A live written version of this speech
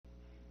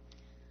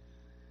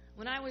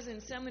When I was in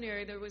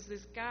seminary, there was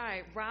this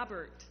guy,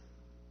 Robert,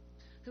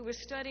 who was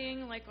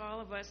studying, like all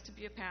of us, to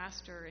be a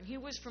pastor. And he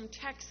was from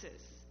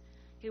Texas.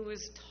 He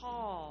was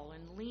tall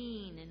and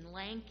lean and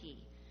lanky.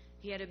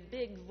 He had a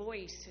big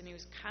voice, and he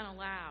was kind of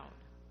loud.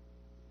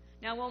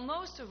 Now, while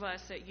most of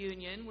us at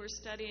Union were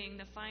studying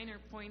the finer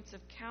points of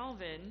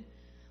Calvin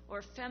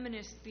or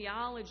feminist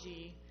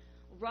theology,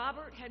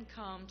 Robert had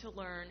come to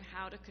learn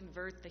how to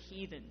convert the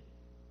heathen.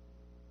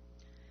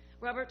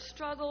 Robert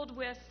struggled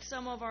with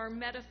some of our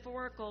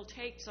metaphorical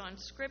takes on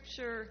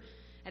Scripture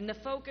and the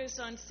focus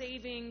on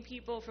saving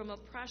people from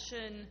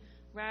oppression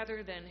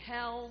rather than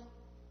hell.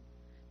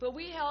 But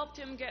we helped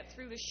him get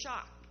through the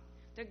shock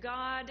that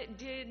God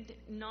did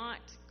not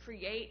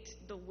create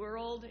the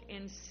world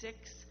in 6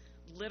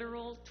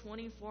 literal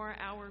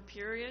 24-hour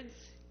periods.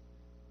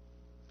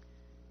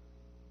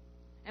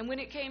 And when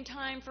it came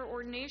time for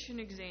ordination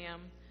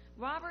exam,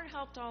 Robert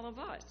helped all of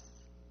us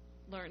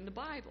learn the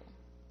Bible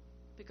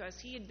because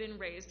he had been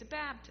raised a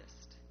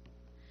Baptist.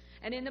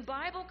 And in the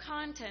Bible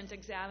content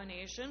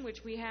examination,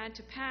 which we had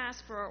to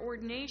pass for our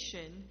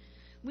ordination,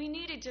 we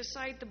needed to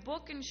cite the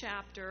book and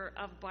chapter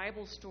of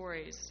Bible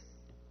stories.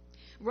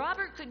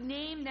 Robert could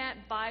name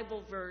that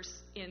Bible verse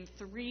in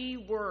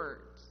 3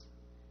 words.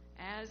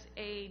 As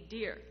a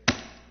deer.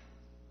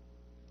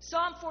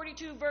 Psalm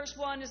 42 verse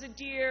 1, as a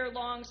deer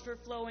longs for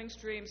flowing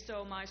streams,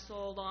 so my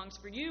soul longs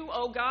for you,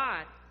 O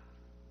God.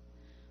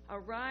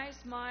 Arise,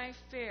 my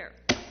fair.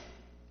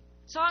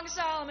 Song of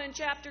Solomon,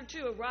 chapter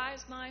 2,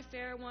 arise, my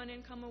fair one,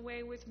 and come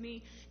away with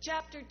me.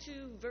 Chapter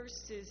 2,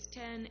 verses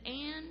 10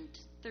 and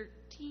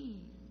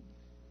 13.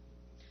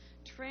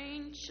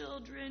 Train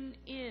children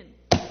in.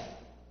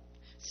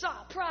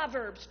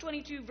 Proverbs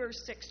 22,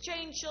 verse 6.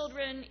 Train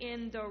children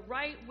in the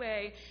right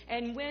way,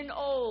 and when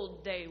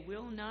old, they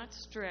will not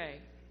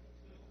stray.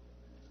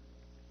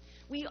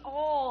 We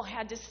all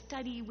had to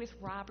study with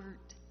Robert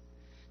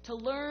to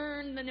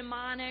learn the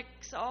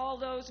mnemonics, all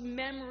those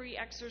memory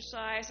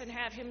exercise, and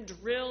have him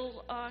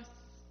drill us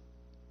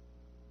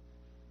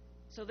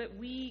so that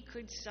we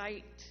could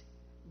cite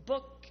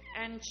book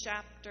and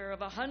chapter of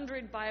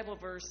 100 Bible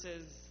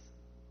verses.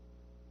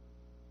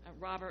 And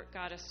Robert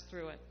got us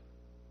through it.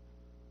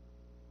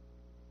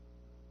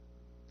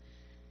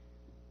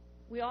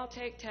 We all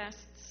take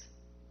tests.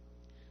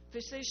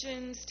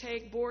 Physicians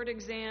take board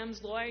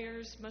exams.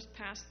 Lawyers must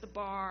pass the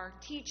bar.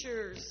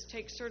 Teachers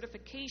take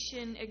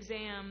certification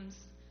exams.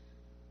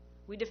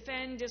 We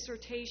defend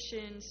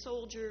dissertations.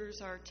 Soldiers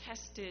are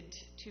tested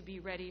to be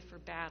ready for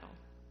battle.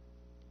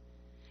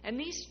 And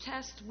these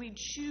tests we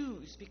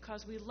choose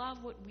because we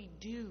love what we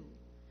do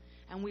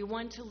and we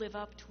want to live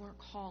up to our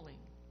calling.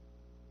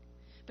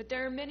 But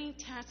there are many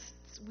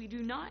tests we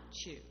do not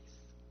choose.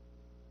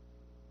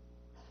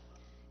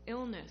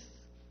 Illness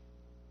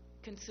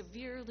can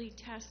severely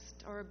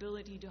test our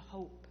ability to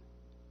hope.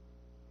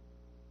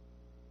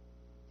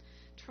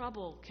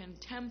 Trouble can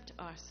tempt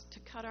us to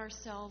cut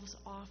ourselves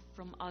off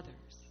from others.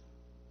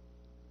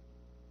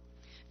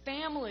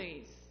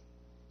 Families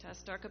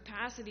test our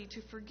capacity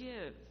to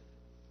forgive.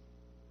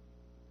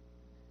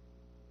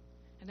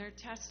 And there are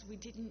tests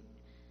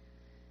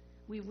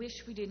we wish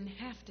we didn't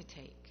have to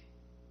take.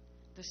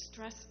 The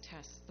stress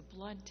test, the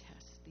blood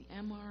test, the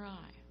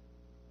MRI.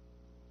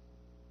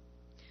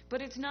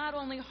 But it's not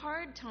only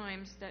hard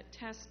times that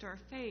test our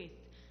faith,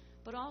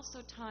 but also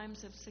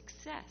times of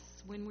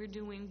success when we're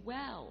doing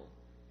well.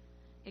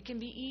 It can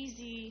be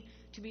easy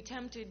to be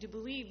tempted to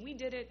believe we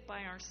did it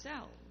by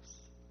ourselves.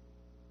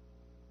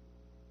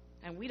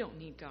 And we don't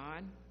need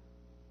God.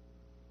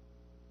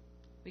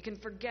 We can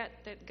forget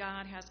that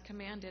God has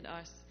commanded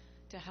us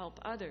to help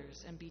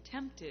others and be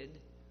tempted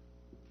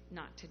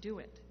not to do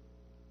it.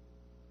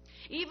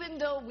 Even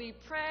though we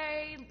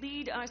pray,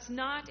 lead us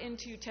not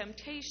into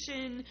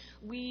temptation,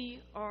 we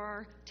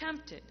are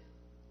tempted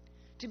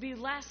to be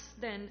less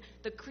than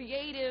the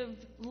creative,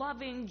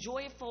 loving,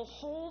 joyful,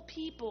 whole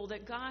people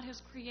that God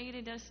has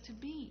created us to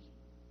be.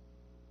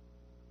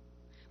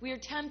 We are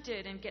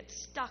tempted and get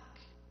stuck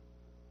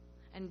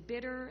and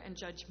bitter and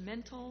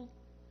judgmental,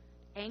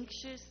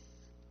 anxious,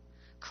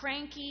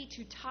 cranky,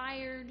 too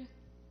tired,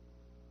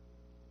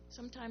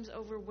 sometimes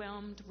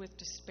overwhelmed with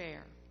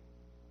despair.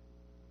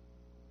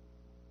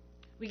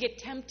 We get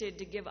tempted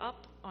to give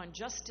up on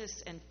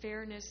justice and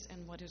fairness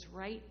and what is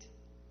right,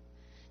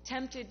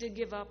 tempted to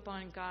give up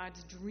on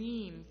God's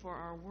dream for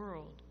our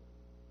world.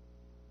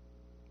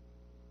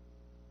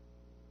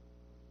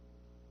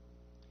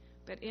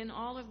 But in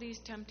all of these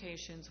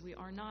temptations, we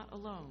are not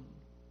alone.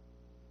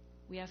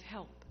 We have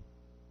help.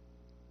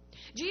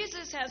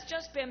 Jesus has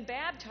just been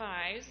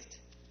baptized.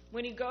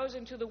 When he goes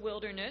into the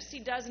wilderness, he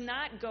does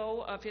not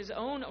go of his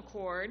own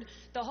accord.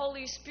 The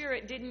Holy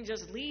Spirit didn't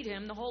just lead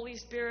him. The Holy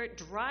Spirit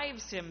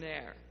drives him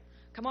there.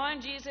 Come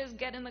on, Jesus,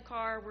 get in the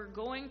car. We're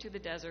going to the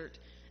desert,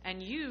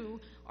 and you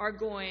are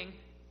going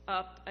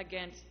up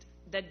against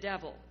the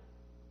devil.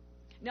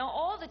 Now,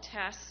 all the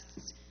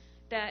tests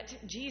that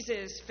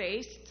Jesus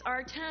faced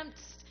are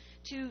attempts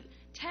to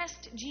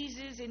test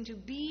Jesus into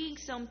being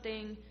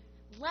something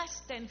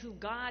less than who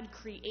God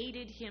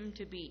created him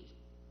to be.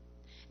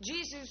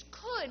 Jesus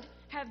could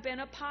have been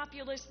a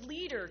populist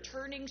leader,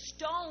 turning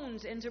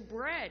stones into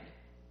bread,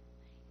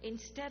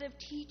 instead of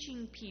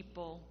teaching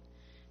people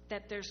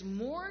that there's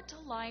more to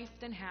life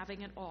than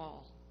having it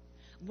all.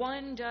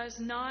 One does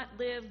not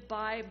live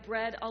by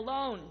bread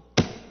alone.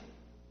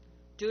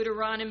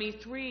 Deuteronomy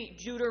 8,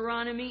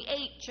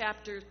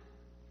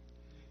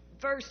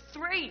 verse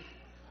 3.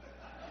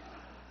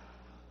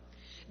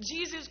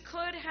 Jesus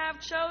could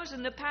have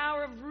chosen the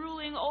power of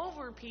ruling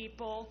over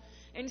people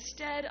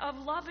instead of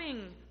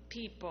loving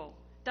people.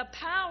 The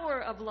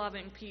power of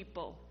loving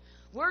people.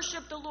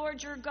 Worship the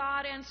Lord your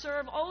God and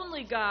serve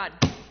only God.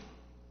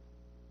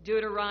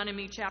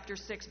 Deuteronomy chapter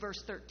 6,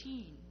 verse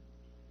 13.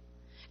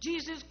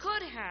 Jesus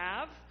could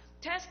have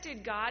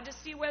tested God to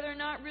see whether or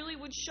not really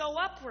would show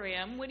up for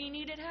him when he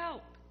needed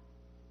help.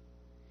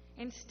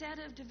 Instead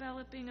of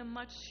developing a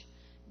much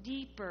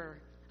deeper,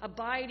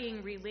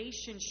 abiding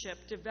relationship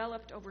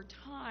developed over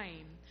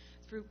time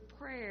through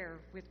prayer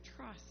with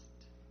trust.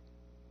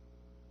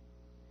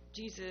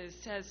 Jesus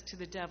says to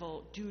the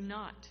devil, do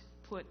not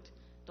put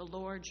the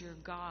Lord your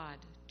God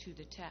to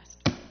the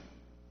test.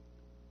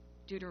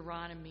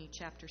 Deuteronomy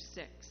chapter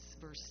 6,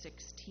 verse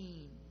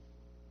 16.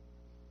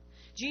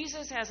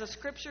 Jesus has a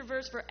scripture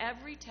verse for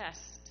every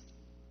test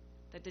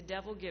that the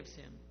devil gives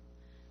him,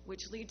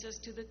 which leads us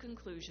to the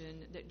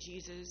conclusion that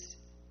Jesus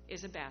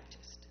is a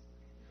Baptist.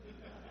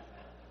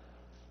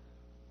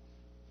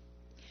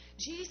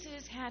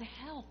 Jesus had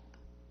help.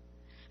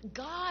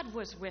 God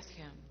was with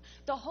him.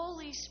 The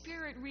Holy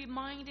Spirit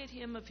reminded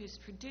him of his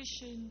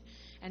tradition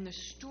and the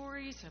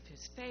stories of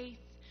his faith.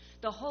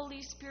 The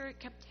Holy Spirit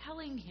kept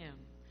telling him,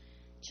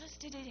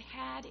 just as it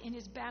had in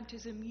his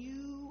baptism,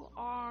 you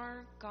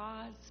are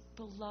God's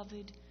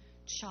beloved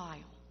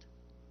child.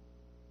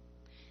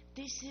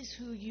 This is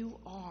who you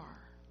are,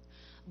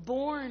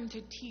 born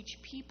to teach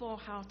people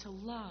how to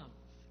love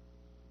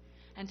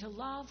and to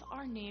love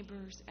our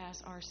neighbors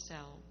as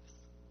ourselves.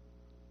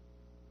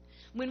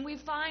 When we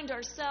find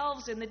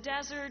ourselves in the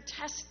desert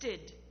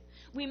tested,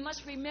 we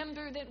must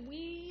remember that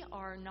we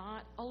are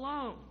not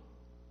alone.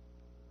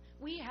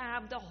 We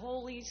have the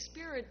Holy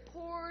Spirit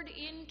poured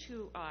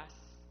into us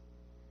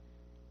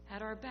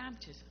at our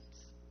baptisms.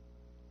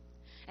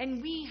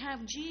 And we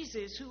have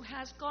Jesus who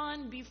has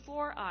gone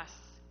before us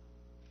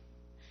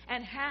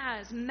and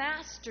has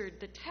mastered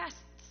the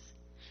tests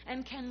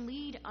and can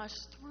lead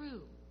us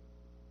through.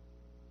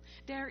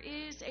 There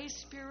is a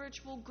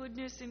spiritual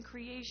goodness in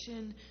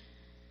creation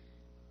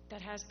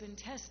that has been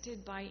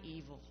tested by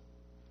evil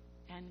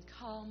and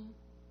come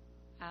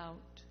out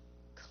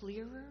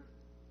clearer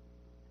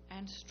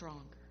and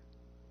stronger.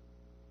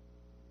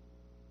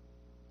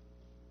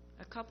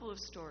 A couple of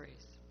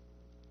stories.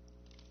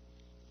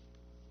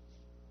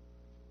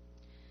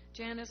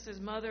 Janice's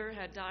mother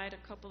had died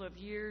a couple of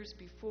years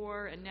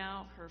before, and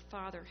now her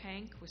father,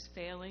 Hank, was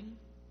failing.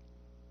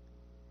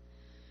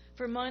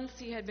 For months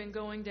he had been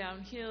going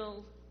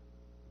downhill.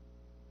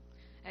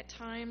 At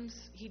times,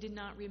 he did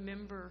not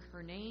remember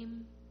her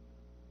name.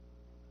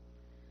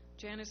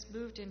 Janice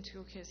moved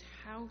into his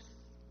house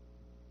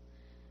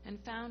and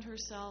found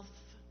herself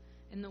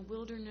in the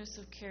wilderness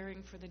of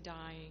caring for the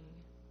dying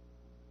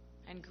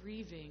and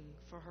grieving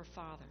for her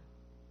father.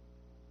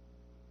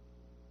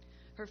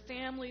 Her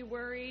family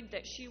worried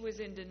that she was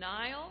in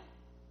denial.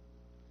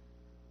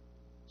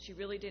 She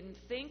really didn't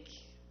think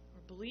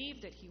or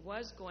believe that he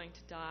was going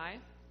to die.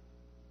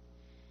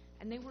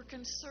 And they were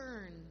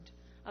concerned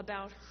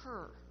about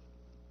her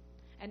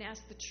and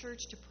asked the church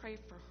to pray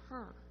for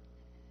her.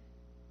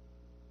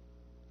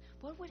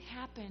 What would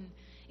happen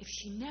if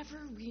she never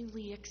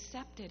really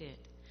accepted it?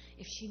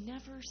 If she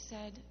never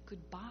said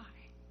goodbye?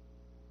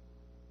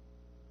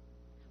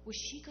 Was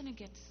she going to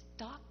get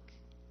stuck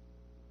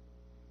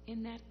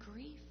in that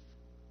grief?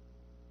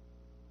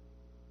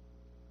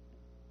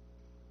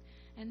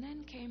 And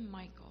then came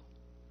Michael.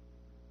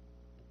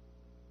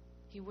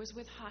 He was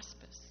with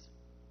hospice.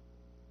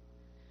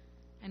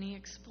 And he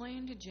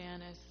explained to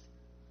Janice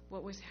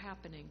what was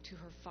happening to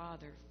her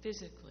father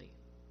physically,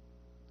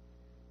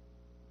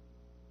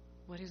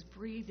 what his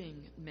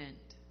breathing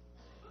meant.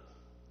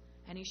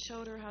 And he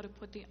showed her how to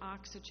put the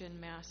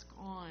oxygen mask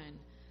on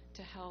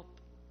to help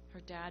her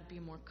dad be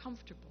more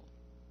comfortable.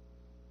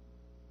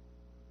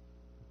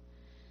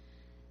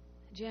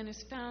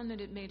 Janice found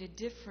that it made a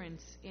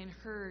difference in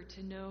her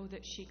to know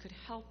that she could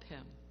help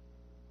him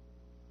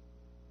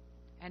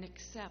and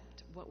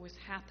accept what was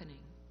happening.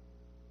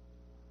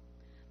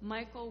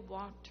 Michael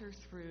walked her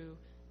through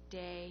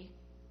day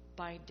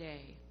by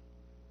day.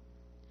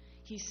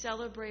 He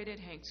celebrated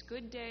Hank's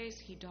good days.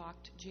 He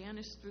talked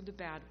Janice through the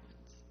bad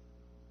ones.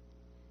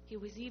 He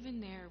was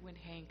even there when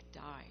Hank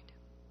died.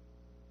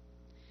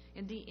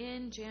 In the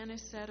end,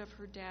 Janice said of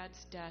her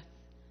dad's death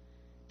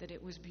that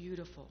it was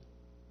beautiful,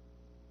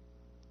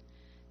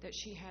 that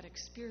she had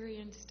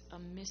experienced a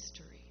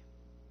mystery.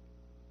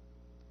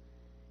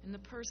 In the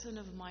person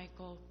of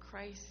Michael,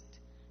 Christ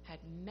had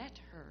met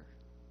her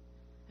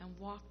and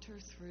walked her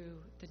through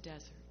the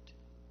desert.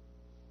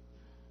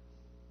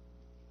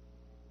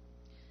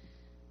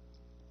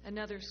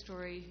 Another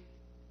story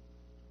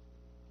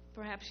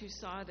Perhaps you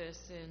saw this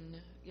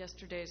in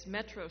yesterday's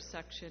Metro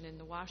section in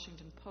the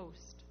Washington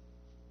Post.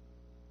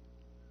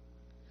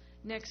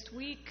 Next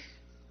week,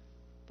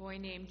 a boy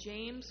named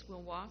James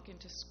will walk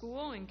into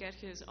school and get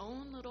his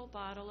own little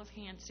bottle of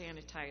hand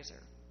sanitizer.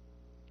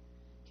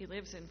 He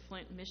lives in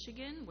Flint,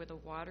 Michigan, where the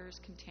water is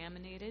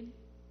contaminated.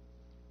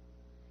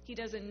 He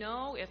doesn't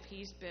know if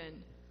he's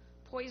been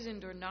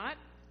poisoned or not,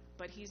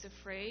 but he's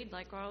afraid,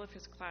 like all of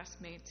his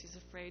classmates, he's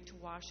afraid to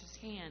wash his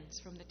hands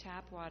from the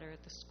tap water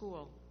at the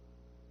school.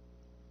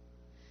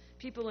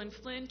 People in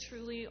Flint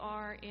truly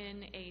are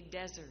in a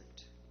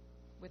desert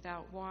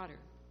without water.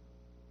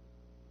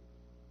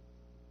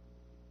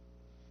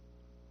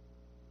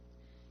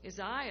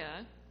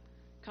 Isaiah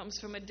comes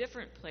from a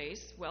different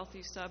place,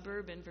 wealthy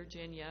suburb in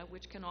Virginia,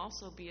 which can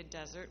also be a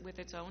desert with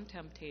its own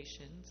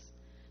temptations.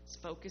 It's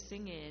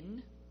focusing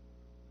in.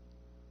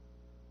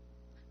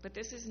 But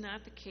this is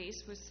not the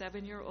case with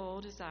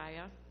 7-year-old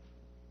Isaiah.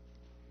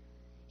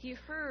 He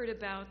heard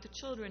about the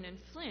children in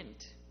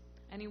Flint,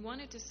 and he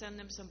wanted to send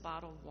them some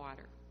bottled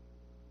water.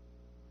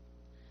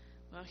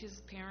 Well, his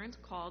parents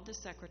called the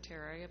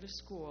secretary of the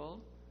school,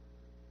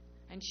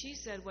 and she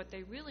said what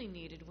they really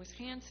needed was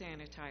hand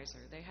sanitizer.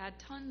 They had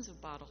tons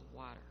of bottled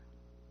water.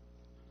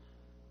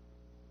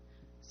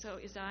 So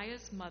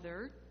Isaiah's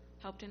mother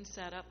helped him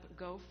set up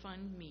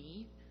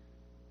GoFundMe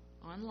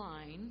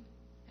online,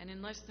 and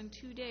in less than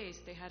 2 days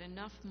they had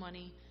enough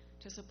money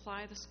to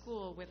supply the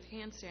school with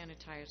hand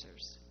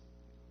sanitizers.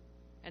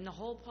 And the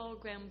whole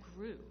program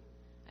grew.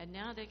 And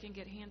now they can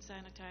get hand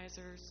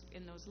sanitizers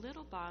in those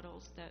little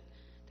bottles that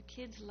the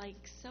kids like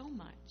so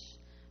much.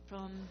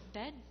 From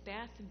Bed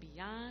Bath &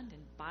 Beyond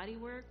and Body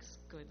Works,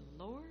 good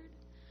Lord,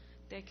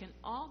 they can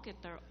all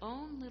get their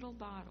own little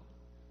bottle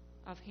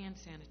of hand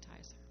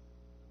sanitizer.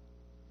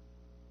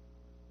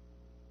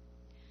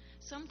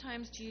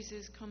 Sometimes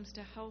Jesus comes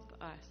to help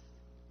us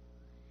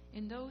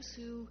in those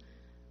who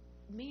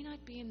may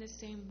not be in the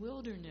same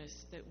wilderness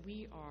that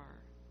we are,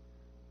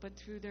 but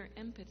through their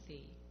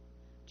empathy,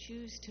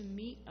 choose to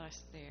meet us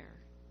there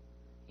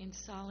in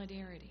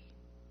solidarity.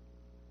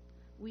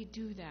 We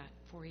do that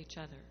for each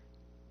other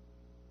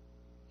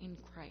in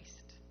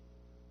Christ.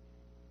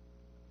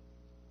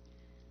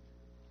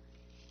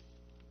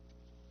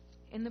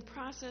 In the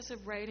process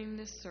of writing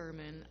this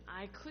sermon,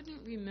 I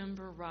couldn't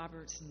remember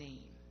Robert's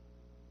name.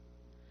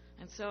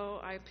 And so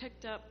I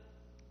picked up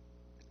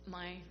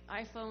my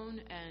iPhone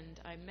and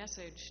I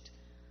messaged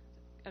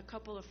a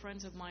couple of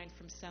friends of mine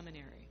from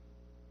seminary,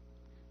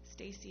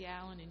 Stacy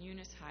Allen and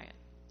Eunice Hyatt,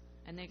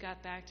 and they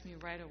got back to me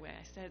right away.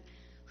 I said,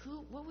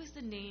 what was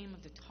the name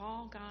of the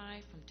tall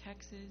guy from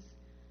Texas?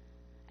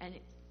 And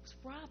it was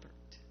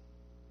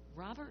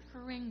Robert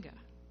Haringa.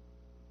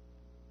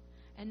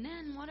 And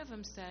then one of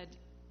them said,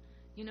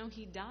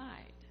 he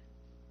died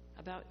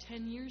about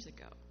 10 years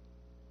ago.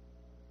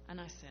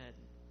 And I said,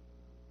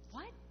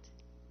 what?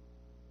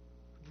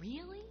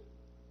 Really?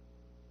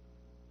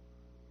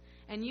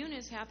 And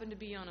Eunice happened to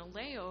be on a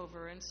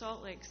layover in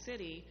Salt Lake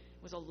City.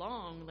 It was a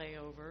long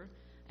layover,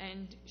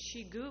 and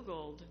she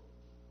Googled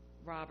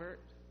Robert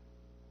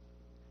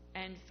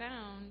and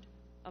found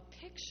a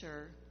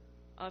picture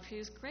of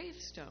his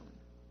gravestone,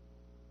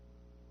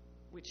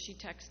 which she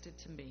texted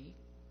to me.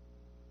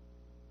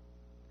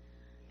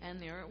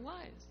 And there it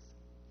was,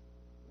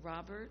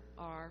 Robert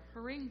R.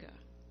 Haringa,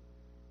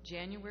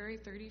 January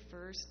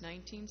 31st,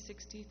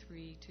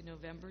 1963 to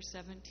November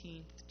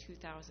 17th,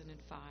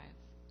 2005.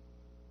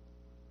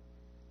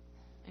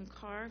 And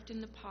carved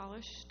in the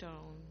polished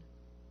stone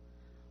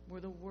were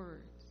the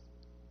words.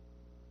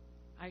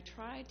 I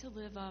tried to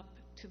live up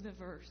to the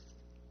verse.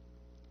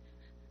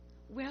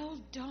 Well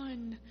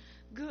done,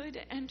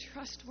 good and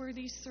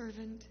trustworthy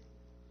servant.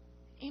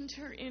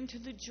 Enter into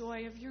the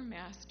joy of your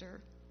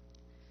master.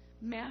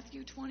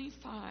 Matthew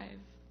 25,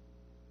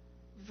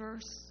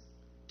 verse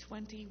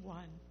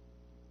 21.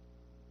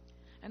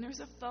 And there's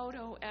a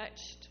photo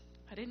etched.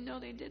 I didn't know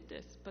they did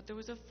this, but there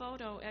was a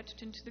photo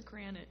etched into the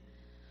granite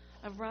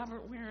of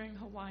Robert wearing a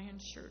Hawaiian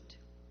shirt.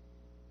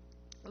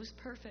 It was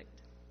perfect.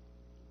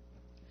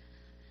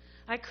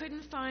 I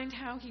couldn't find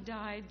how he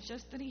died,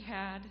 just that he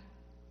had.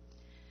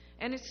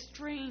 And it's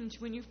strange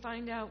when you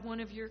find out one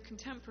of your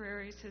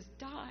contemporaries has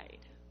died.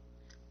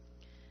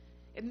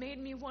 It made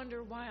me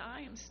wonder why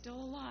I am still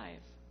alive.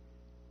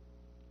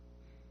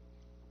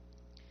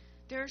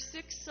 There are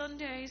 6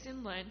 Sundays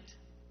in Lent.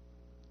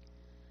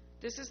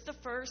 This is the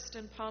first,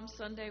 and Palm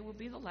Sunday will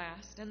be the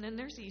last, and then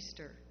there's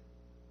Easter.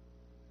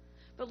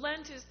 But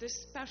Lent is this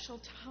special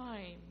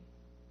time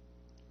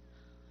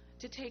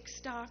to take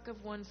stock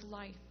of one's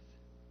life,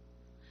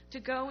 to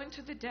go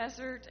into the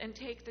desert and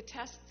take the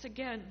tests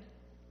again.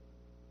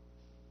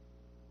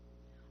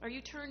 Are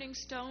you turning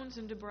stones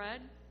into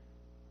bread?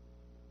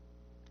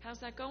 How's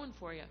that going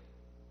for you?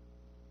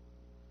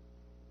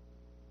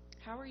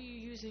 How are you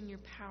using your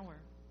power?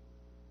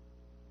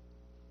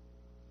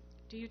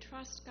 Do you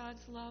trust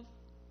God's love?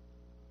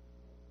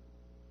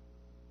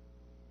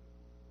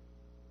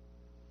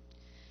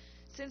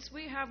 Since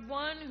we have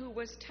one who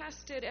was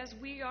tested as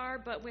we are,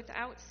 but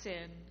without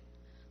sin,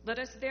 let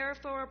us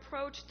therefore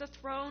approach the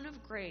throne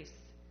of grace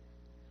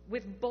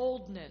with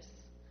boldness,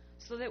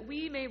 so that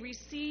we may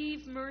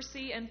receive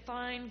mercy and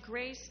find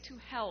grace to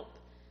help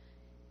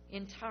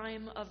in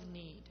time of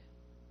need.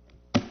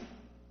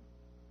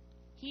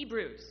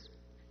 Hebrews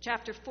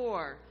chapter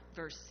 4,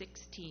 verse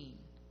 16.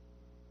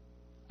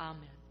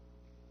 Amen.